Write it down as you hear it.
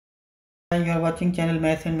You are watching channel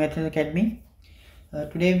Maths and Methods Academy.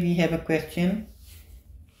 Today we have a question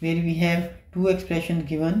where we have two expressions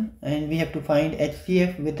given and we have to find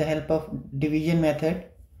HCF with the help of division method.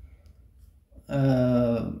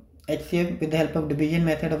 HCF with the help of division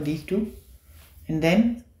method of these two, and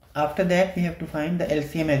then after that we have to find the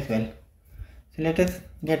LCM as well. So let us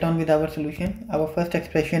get on with our solution. Our first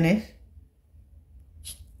expression is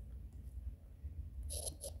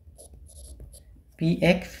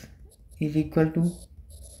Px is equal to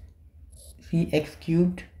Cx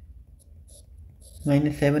cubed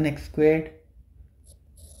minus 7x squared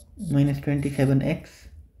minus 27x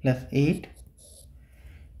plus 8,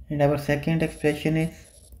 and our second expression is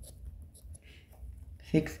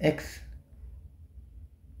 6x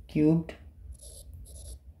cubed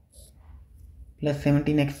plus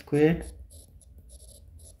 17x squared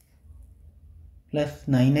plus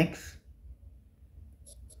 9x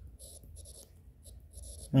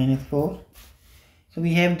minus 4. So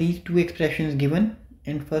we have these two expressions given,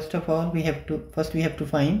 and first of all we have to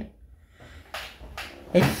find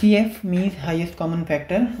HCF, means highest common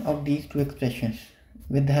factor of these two expressions,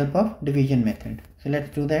 with the help of division method. So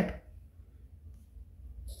let's do that.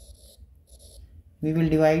 We will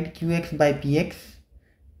divide qx by px.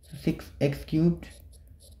 So 6x cubed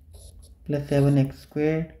plus 7x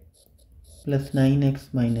squared plus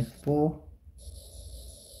 9x minus 4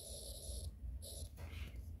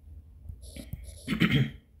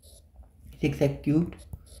 6x cubed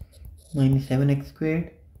minus 7x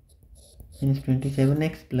squared minus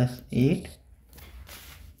 27x plus 8.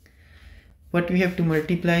 What we have to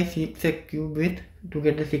multiply 6x cube with to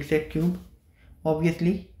get the 6x cube?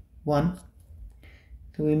 Obviously 1.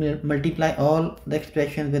 So we will multiply all the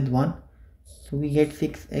expressions with 1. So we get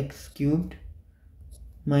 6x cubed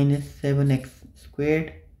minus 7x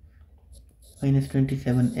squared minus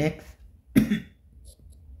 27x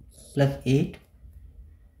plus 8.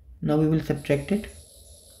 Now we will subtract it.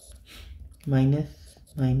 Minus,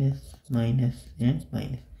 minus, minus and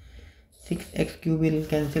minus. 6x cube will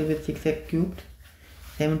cancel with 6x cubed.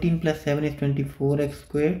 17 plus 7 is 24x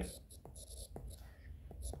squared.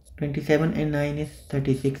 27 and 9 is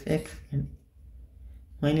 36x, and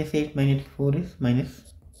minus 8 minus 4 is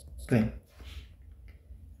minus 12.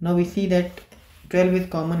 Now we see that 12 is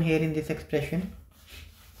common here in this expression.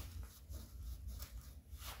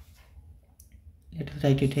 Let us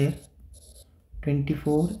write it here.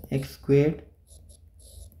 24x squared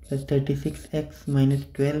plus 36x minus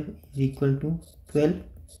 12 is equal to 12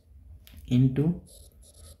 into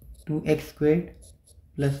 2x squared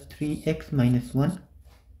plus 3x minus 1.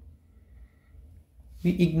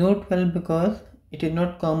 We ignore 12 because it is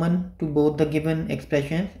not common to both the given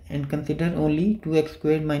expressions, and consider only 2x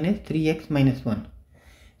squared minus 3x minus 1.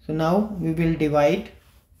 So now we will divide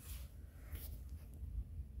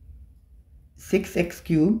 6x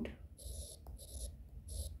cubed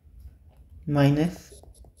minus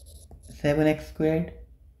 7x squared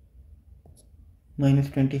minus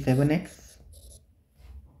 27x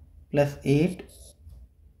plus 8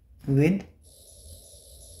 with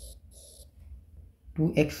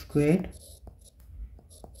 2x squared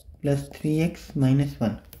plus 3x minus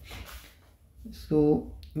 1.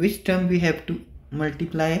 So which term we have to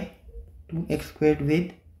multiply 2x squared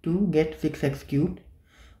with to get 6x cubed?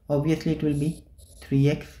 Obviously it will be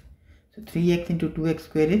 3x. So 3x into 2x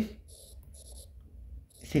squared is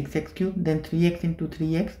 6x cubed, then 3x into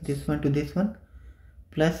 3x, this one to this one,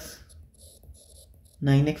 plus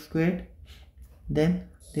 9x squared, then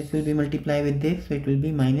this will be multiplied with this, so it will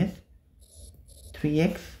be minus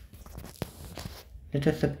 3x. Let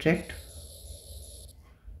us subtract.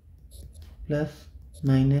 Plus,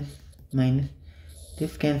 minus, minus,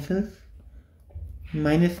 this cancels.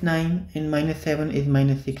 Minus 9 and minus 7 is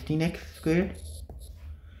minus 16x squared.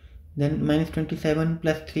 Then minus 27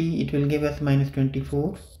 plus 3, it will give us minus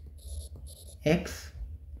 24x,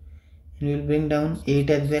 and we will bring down 8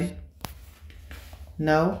 as well.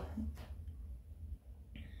 Now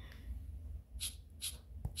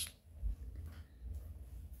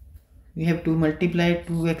we have to multiply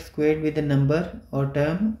 2x squared with a number or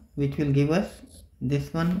term which will give us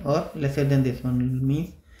this one or lesser than this one. It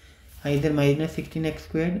means either minus 16x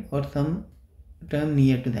squared or some term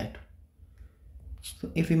near to that. So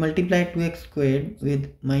if we multiply 2x squared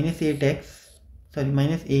with minus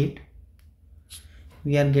 8,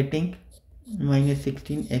 we are getting minus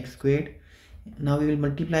 16x squared. Now we will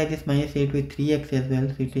multiply this minus 8 with 3x as well,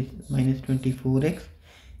 so it is minus 24x,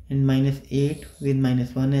 and minus 8 with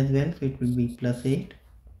minus 1 as well, so it will be plus 8.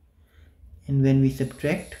 And when we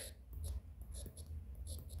subtract,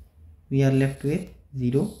 we are left with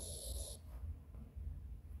 0.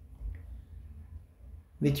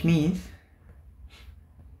 which means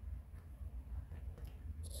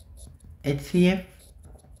HCF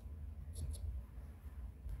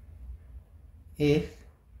is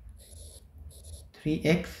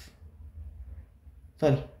 3x,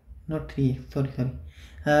 sorry, not 3x, sorry,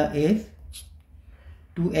 is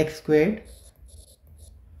 2x squared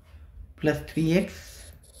plus 3x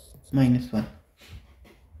minus 1.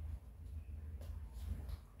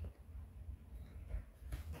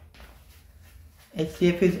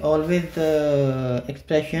 HCF is always the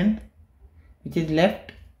expression which is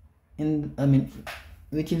left in,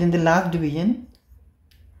 which is in the last division,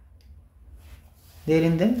 there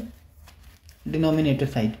in the denominator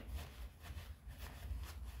side.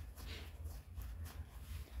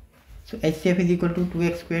 So HCF is equal to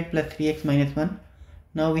 2x squared plus 3x minus 1.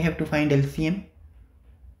 Now we have to find LCM.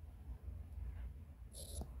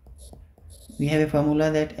 We have a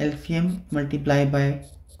formula that LCM multiplied by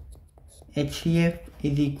HCF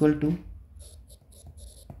is equal to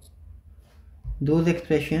those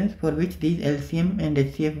expressions for which these LCM and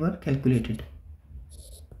HCF were calculated.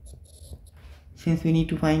 Since we need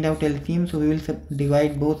to find out LCM, so we will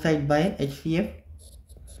divide both sides by HCF.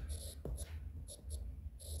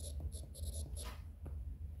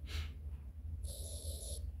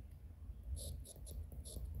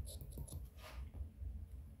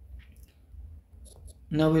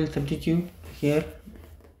 Now we will substitute here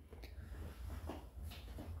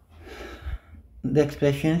the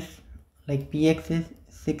expressions, like px is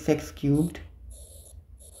 6x cubed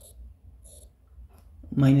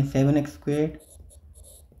minus 7x squared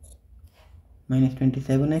minus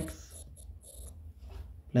 27x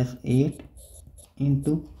plus 8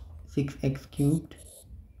 into 6x cubed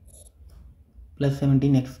plus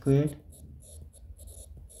 17x squared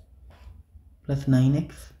plus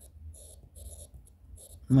 9x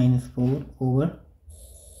minus 4 over,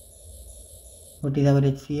 what is our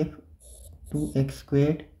HCF? 2x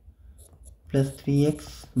squared plus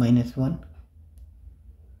 3x minus 1.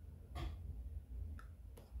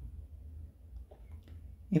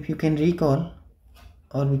 If you can recall,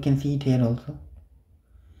 or we can see it here also,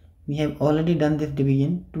 we have already done this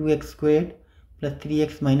division. 2x squared plus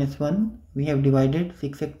 3x minus 1, we have divided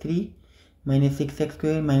 6x3 minus 6x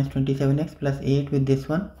squared minus 27x plus 8 with this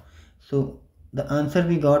one. So the answer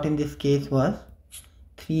we got in this case was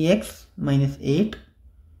 3x minus 8.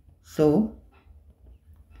 So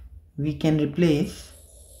we can replace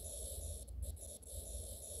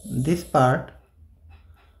this part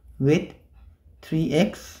with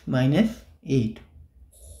 3x minus 8.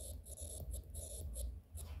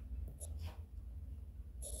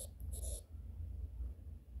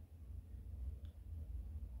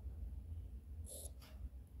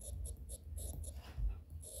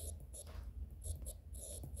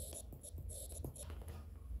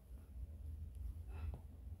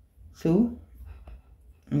 So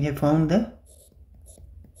we have found the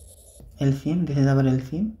LCM. This is our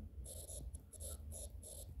LCM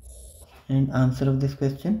and answer of this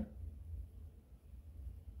question.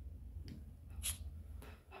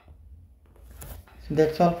 So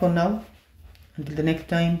that's all for now. Until the next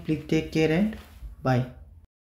time, please take care and bye.